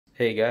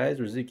Hey guys,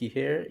 Rizuki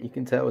here. You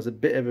can tell it's a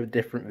bit of a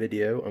different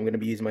video. I'm going to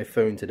be using my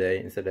phone today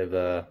instead of,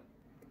 there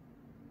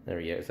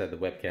we go, instead of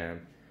the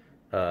webcam.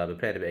 Been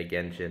playing a bit of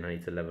Genshin. I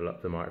need to level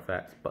up some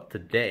artifacts. But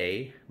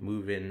today,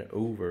 moving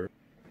over,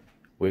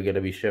 we're going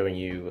to be showing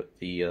you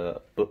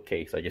the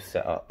bookcase I just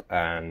set up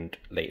and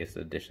latest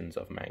editions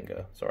of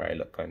Manga. Sorry, I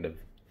look kind of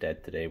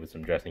dead today with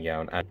some dressing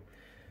gown. And,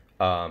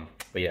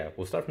 but yeah,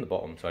 we'll start from the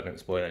bottom so I don't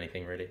spoil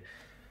anything really.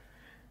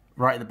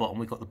 Right at the bottom,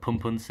 we've got the Pum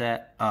Pum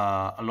set.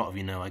 A lot of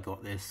you know I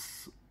got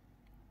this,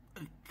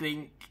 I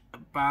think,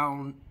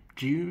 about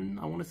June,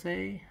 I want to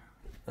say.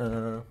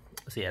 So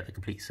yeah, the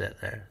complete set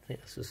there. I think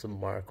that's just some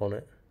mark on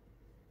it.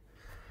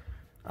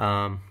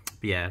 But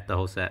yeah, the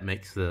whole set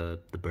makes the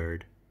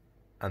bird.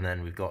 And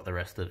then we've got the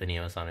rest of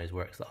Inio Asano's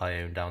works that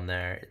I own down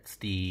there. It's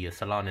the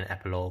Solanin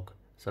Epilogue,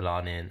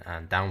 Solanin,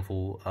 and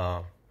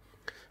Downfall.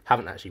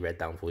 Haven't actually read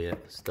Downfall yet.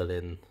 Still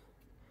in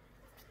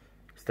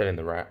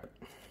the wrap.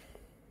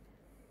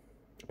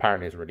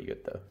 Apparently it's really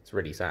good though. It's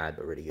really sad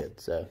but really good,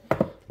 so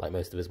like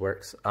most of his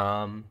works.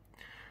 I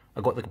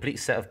got the complete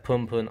set of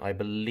Pum Pum, I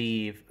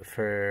believe,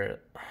 for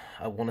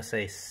I want to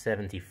say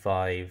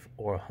 75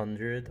 or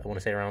 100. I want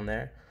to say around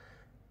there.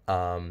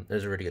 It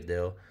was a really good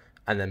deal.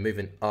 And then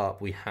moving up,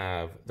 we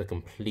have the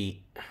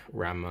complete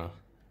Ranma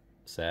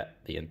set,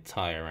 the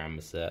entire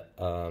Ranma set.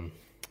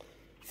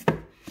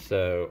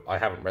 So I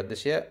haven't read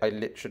this yet. I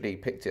literally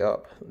picked it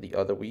up the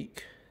other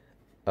week.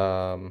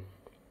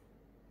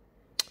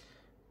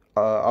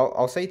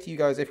 I'll say to you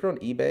guys, if you're on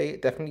eBay,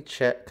 definitely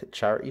check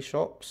charity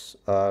shops.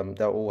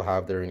 They'll all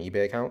have their own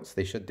eBay accounts.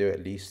 They should do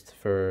at least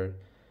for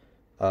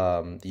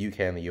the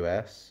UK and the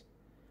US.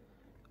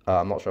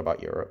 I'm not sure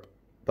about Europe,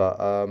 but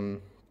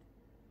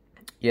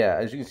yeah,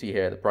 as you can see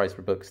here, the price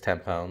per book is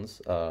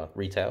 £10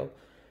 retail.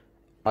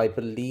 I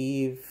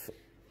believe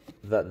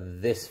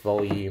that this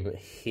volume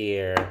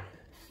here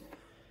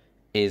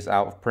is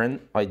out of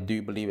print. I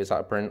do believe it's out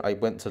of print. I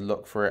went to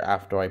look for it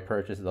after I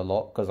purchased the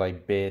lot because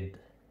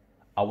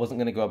I wasn't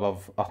going to go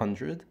above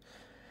 100,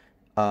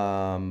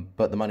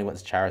 but the money went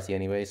to charity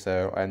anyway,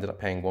 so I ended up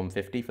paying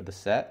 $150 for the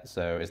set.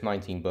 So it's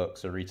 19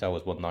 books, so retail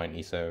was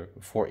 $190, so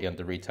 40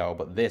 under retail.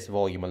 But this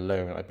volume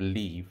alone, I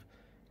believe,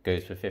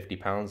 goes for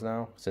 £50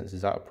 now since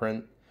it's out of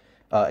print.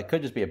 It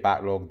could just be a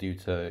backlog due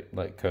to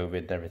like COVID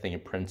and everything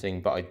in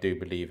printing, but I do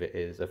believe it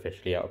is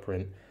officially out of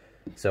print.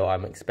 So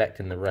I'm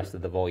expecting the rest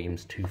of the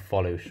volumes to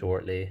follow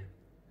shortly.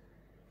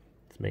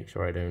 Let's make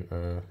sure I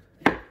don't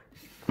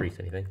crease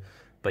anything.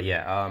 But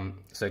yeah,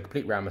 so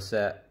complete Ranma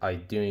set, I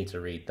do need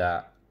to read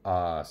that.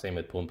 Same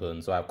with Pum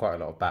Pum, so I have quite a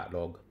lot of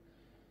backlog.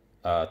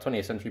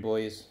 20th Century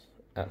Boys,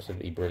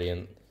 absolutely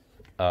brilliant.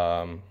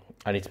 I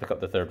need to pick up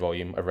the third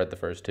volume. I've read the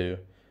first two.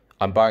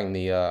 I'm buying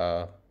the,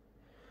 I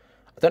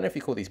don't know if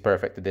you call these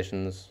perfect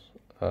editions.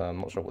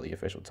 I'm not sure what the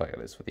official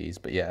title is for these,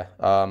 but yeah.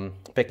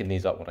 Picking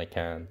these up when I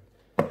can.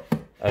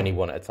 Only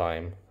one at a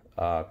time,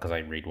 because I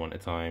read one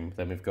at a time.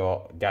 Then we've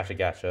got Gacha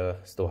Gacha,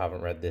 still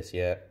haven't read this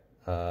yet.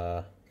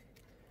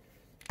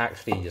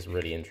 Actually just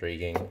really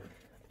intriguing.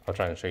 I'll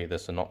try and show you the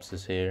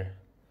synopsis here.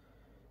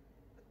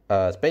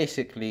 It's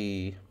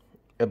basically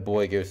a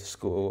boy goes to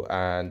school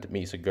and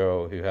meets a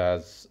girl who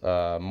has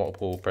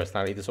multiple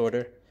personality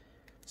disorder.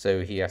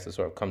 So he has to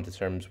sort of come to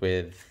terms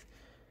with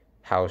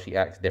how she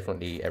acts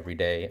differently every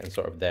day and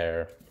sort of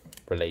their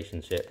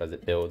relationship as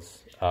it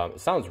builds. It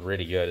sounds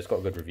really good. It's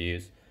got good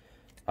reviews.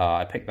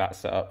 I picked that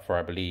set up for,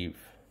 I believe,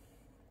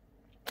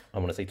 I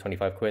want to say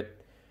 25 quid.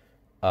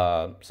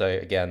 So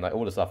again, like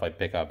all the stuff I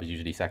pick up is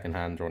usually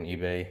secondhand or on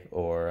eBay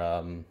or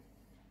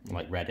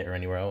like Reddit or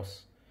anywhere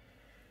else.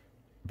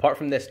 Apart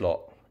from this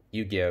lot,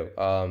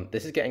 Yu-Gi-Oh!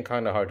 This is getting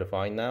kind of hard to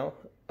find now.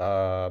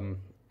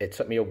 It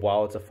took me a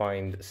while to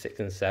find 6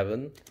 and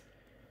 7.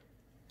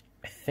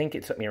 I think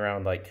it took me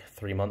around like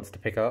 3 months to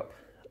pick up.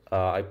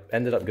 I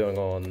ended up going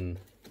on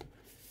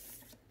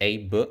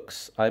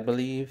A-Books, I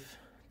believe,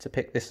 to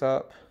pick this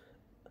up.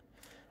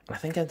 And I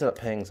think I ended up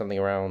paying something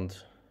around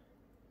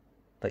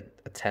like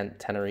a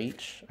tenner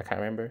each. I can't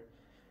remember.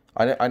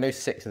 I know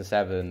 6 and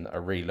 7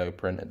 are really low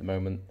print at the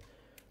moment.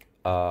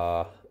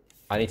 I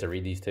need to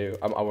read these two.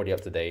 I'm already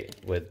up to date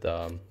with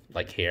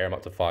like here I'm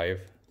up to 5,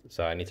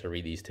 so I need to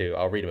read these two.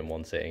 I'll read them in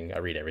one sitting. I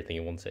read everything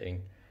in one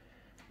sitting.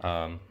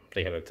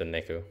 Say hello to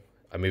Nico.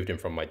 I moved him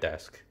from my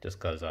desk just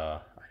because I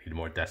need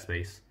more desk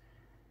space.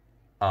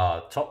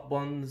 Top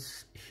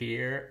ones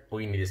here, all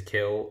you need is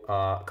Kill.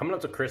 Coming up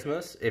to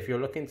Christmas, if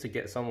you're looking to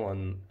get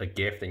someone a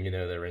gift and you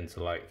know they're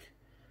into like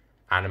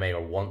anime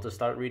or want to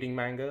start reading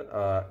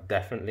manga,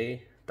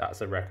 definitely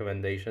that's a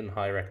recommendation,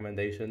 high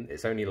recommendation.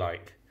 It's only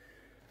like,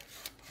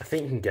 I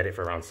think you can get it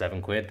for around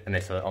 7 quid and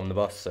it's an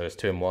omnibus, so it's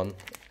 2 in 1.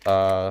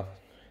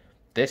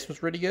 This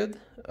was really good,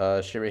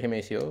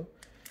 Shirihime Syo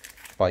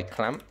by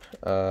Clamp.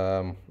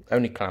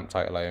 Only Clamp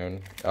title I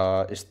own.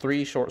 It's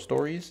 3 short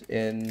stories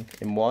in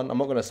one. I'm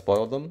not going to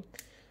spoil them,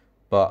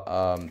 but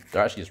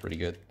they're actually just really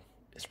good.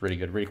 It's really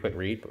good, really quick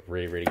read, but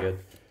really, really good.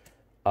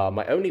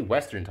 My only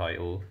Western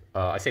title,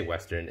 I say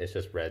Western, it's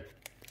just read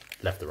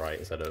left to right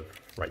instead of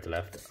right to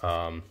left.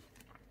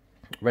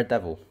 Red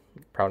Devil,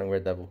 Prowling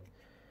Red Devil.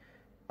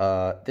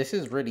 This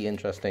is really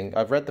interesting.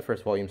 I've read the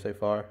first volume so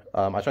far.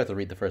 I tried to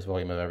read the first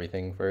volume of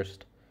everything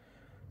first,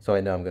 so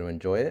I know I'm going to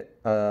enjoy it.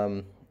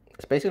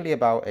 It's basically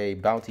about a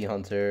bounty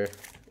hunter,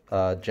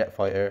 jet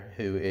fighter,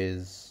 who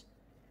is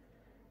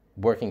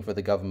working for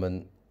the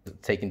government,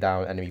 taking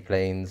down enemy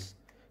planes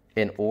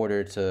in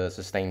order to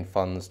sustain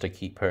funds to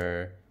keep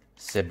her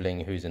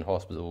sibling who's in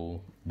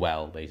hospital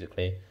well,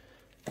 basically.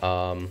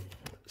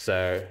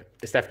 So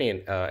it's definitely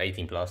an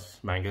 18 plus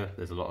manga.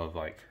 There's a lot of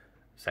like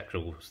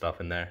sexual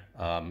stuff in there.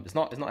 It's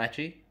not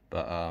ecchi,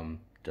 but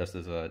just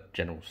as a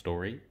general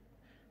story,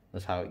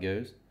 that's how it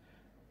goes.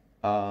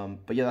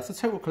 But yeah, that's the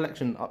total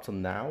collection up till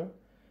now.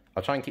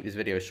 I'll try and keep this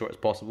video as short as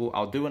possible.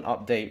 I'll do an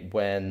update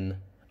when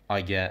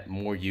I get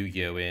more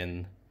Yu-Gi-Oh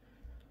in,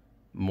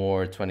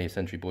 more 20th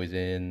Century Boys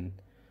in,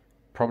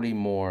 probably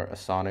more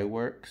Asano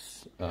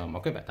works. I'll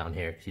go back down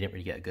here because you didn't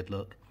really get a good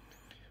look.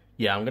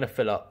 Yeah, I'm going to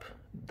fill up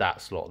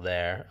that slot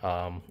there.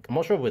 I'm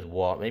not sure with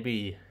what.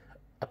 Maybe,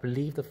 I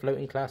believe the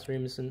Floating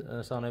Classroom is an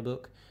Asano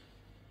book.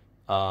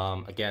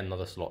 Again,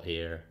 another slot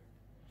here.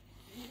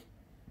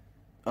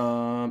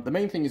 The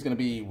main thing is going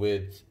to be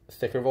with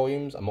thicker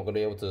volumes. I'm not going to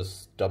be able to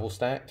double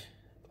stack,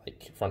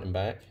 like front and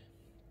back.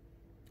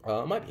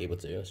 I might be able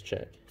to. Let's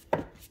check.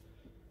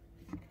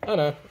 Oh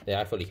no, yeah,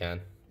 I fully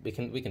can. We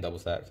can double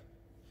stack.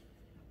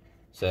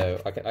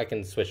 So I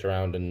can switch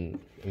around and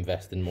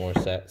invest in more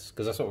sets,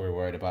 because that's what we were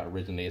worried about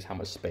originally, is how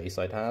much space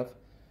I'd have.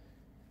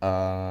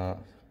 I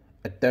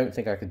don't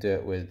think I could do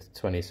it with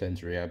 20th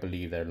Century. I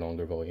believe they're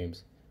longer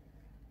volumes.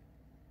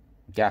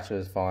 Gacha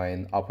is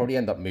fine. I'll probably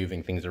end up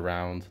moving things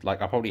around.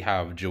 Like, I'll probably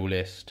have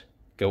Duelist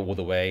go all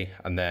the way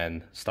and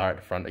then start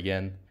at the front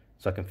again,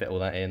 so I can fit all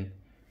that in.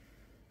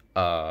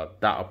 That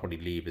I'll probably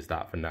leave as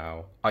that for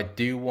now. I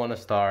do want to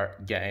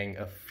start getting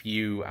a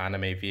few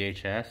anime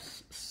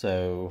VHS,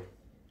 so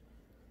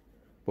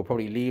we'll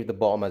probably leave the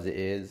bottom as it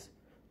is,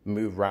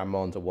 move Ranma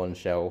onto one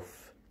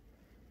shelf,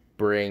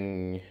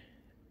 bring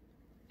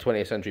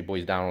 20th Century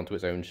Boys down onto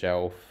its own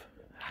shelf,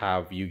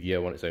 have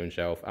Yu-Gi-Oh on its own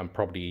shelf, and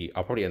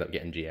I'll probably end up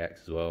getting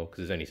GX as well, because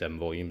there's only 7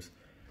 volumes.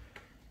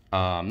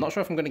 I'm not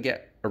sure if I'm going to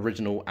get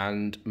Original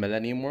and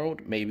Millennium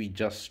World, maybe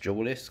just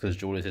Duelist, because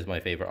Duelist is my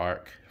favorite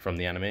arc from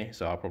the anime,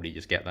 so I'll probably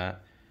just get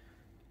that.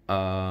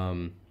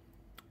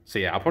 So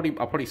yeah, I'll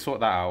probably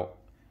sort that out,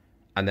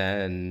 and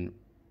then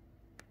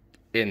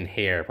in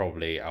here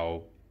probably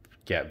I'll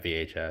get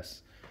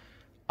VHS.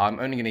 I'm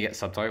only going to get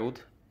subtitled,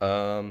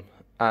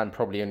 and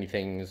probably only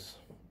things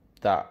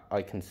that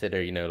I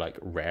consider, you know, like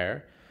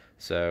rare,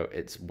 so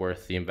it's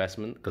worth the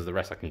investment, because the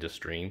rest I can just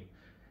stream.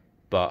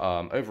 But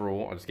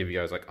overall, I'll just give you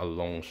guys like a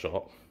long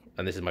shot,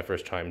 and this is my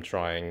first time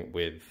trying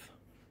with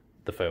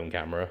the phone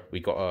camera. We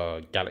got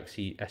a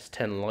Galaxy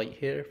S10 Lite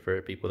here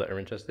for people that are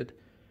interested,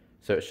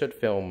 so it should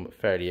film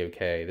fairly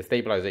okay. The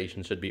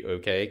stabilization should be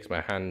okay, because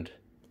my hand,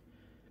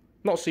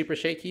 not super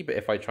shaky, but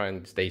if I try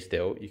and stay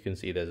still, you can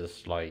see there's a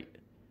slight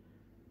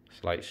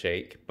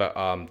shake, but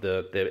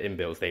the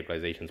inbuilt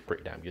stabilization is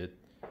pretty damn good.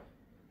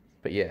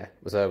 But yeah,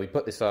 so we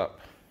put this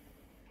up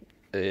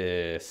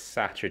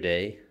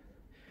Saturday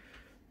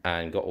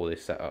and got all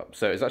this set up,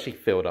 so it's actually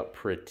filled up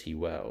pretty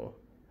well.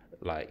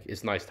 Like,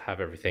 it's nice to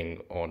have everything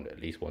on at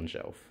least one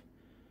shelf.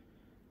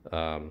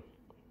 So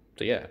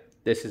yeah,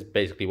 this is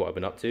basically what I've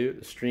been up to.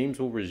 The streams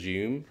will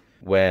resume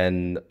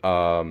when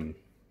I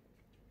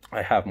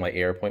have my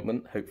ear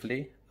appointment,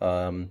 hopefully.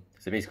 So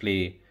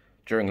basically,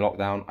 during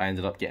lockdown, I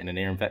ended up getting an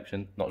ear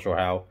infection. Not sure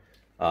how.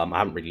 I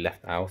haven't really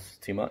left the house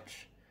too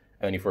much,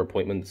 only for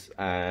appointments,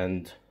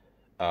 and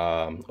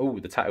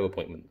the tattoo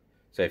appointment.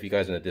 So if you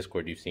guys in the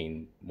Discord, you've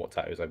seen what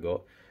tattoos I've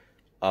got.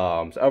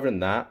 So other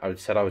than that, I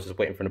said I was just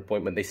waiting for an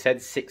appointment. They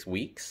said 6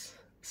 weeks,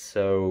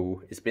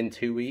 so it's been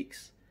 2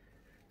 weeks.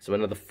 So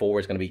another 4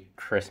 is going to be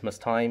Christmas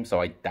time,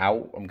 so I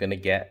doubt I'm going to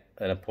get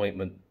an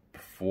appointment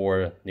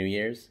before New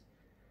Year's.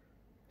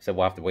 So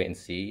we'll have to wait and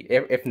see.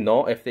 If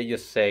not, if they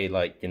just say,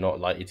 like, you're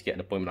not likely to get an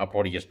appointment, I'll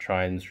probably just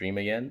try and stream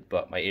again.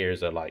 But my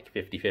ears are, like,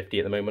 50-50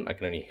 at the moment. I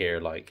can only hear,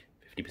 like,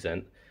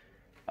 50%.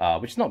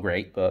 Which is not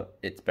great, but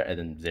it's better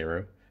than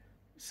 0.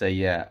 So,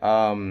 yeah.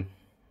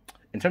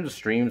 In terms of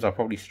streams, I'll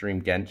probably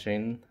stream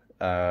Genshin.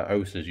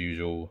 Osu as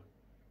usual.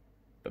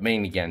 But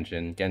mainly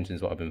Genshin.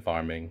 Genshin's what I've been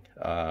farming.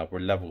 We're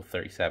level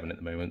 37 at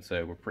the moment,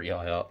 so we're pretty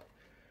high up.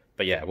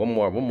 But, yeah, one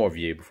more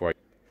view before I...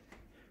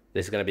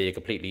 This is going to be a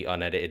completely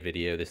unedited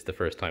video. This is the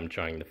first time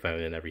trying the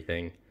phone and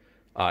everything.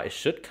 It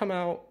should come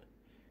out...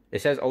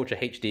 It says Ultra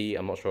HD.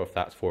 I'm not sure if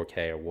that's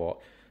 4K or what.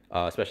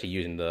 Especially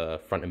using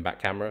the front and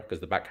back camera, because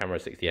the back camera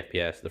is 60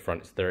 FPS, the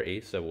front is 30.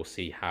 So we'll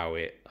see how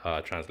it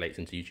translates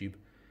into YouTube.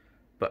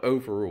 But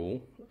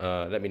overall,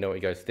 let me know what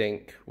you guys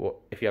think.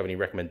 If you have any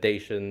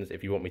recommendations,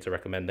 if you want me to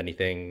recommend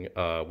anything,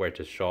 where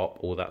to shop,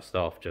 all that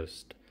stuff,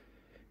 just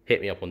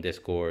hit me up on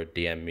Discord,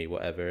 DM me,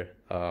 whatever.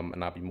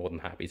 And I'll be more than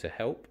happy to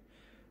help.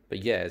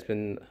 But yeah, it's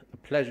been a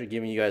pleasure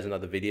giving you guys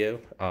another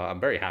video. I'm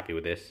very happy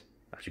with this.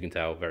 As you can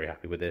tell, very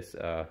happy with this.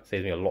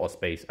 Saves me a lot of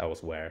space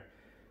elsewhere.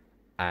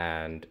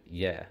 And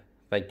yeah,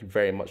 thank you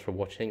very much for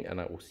watching,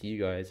 and I will see you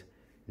guys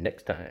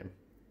next time.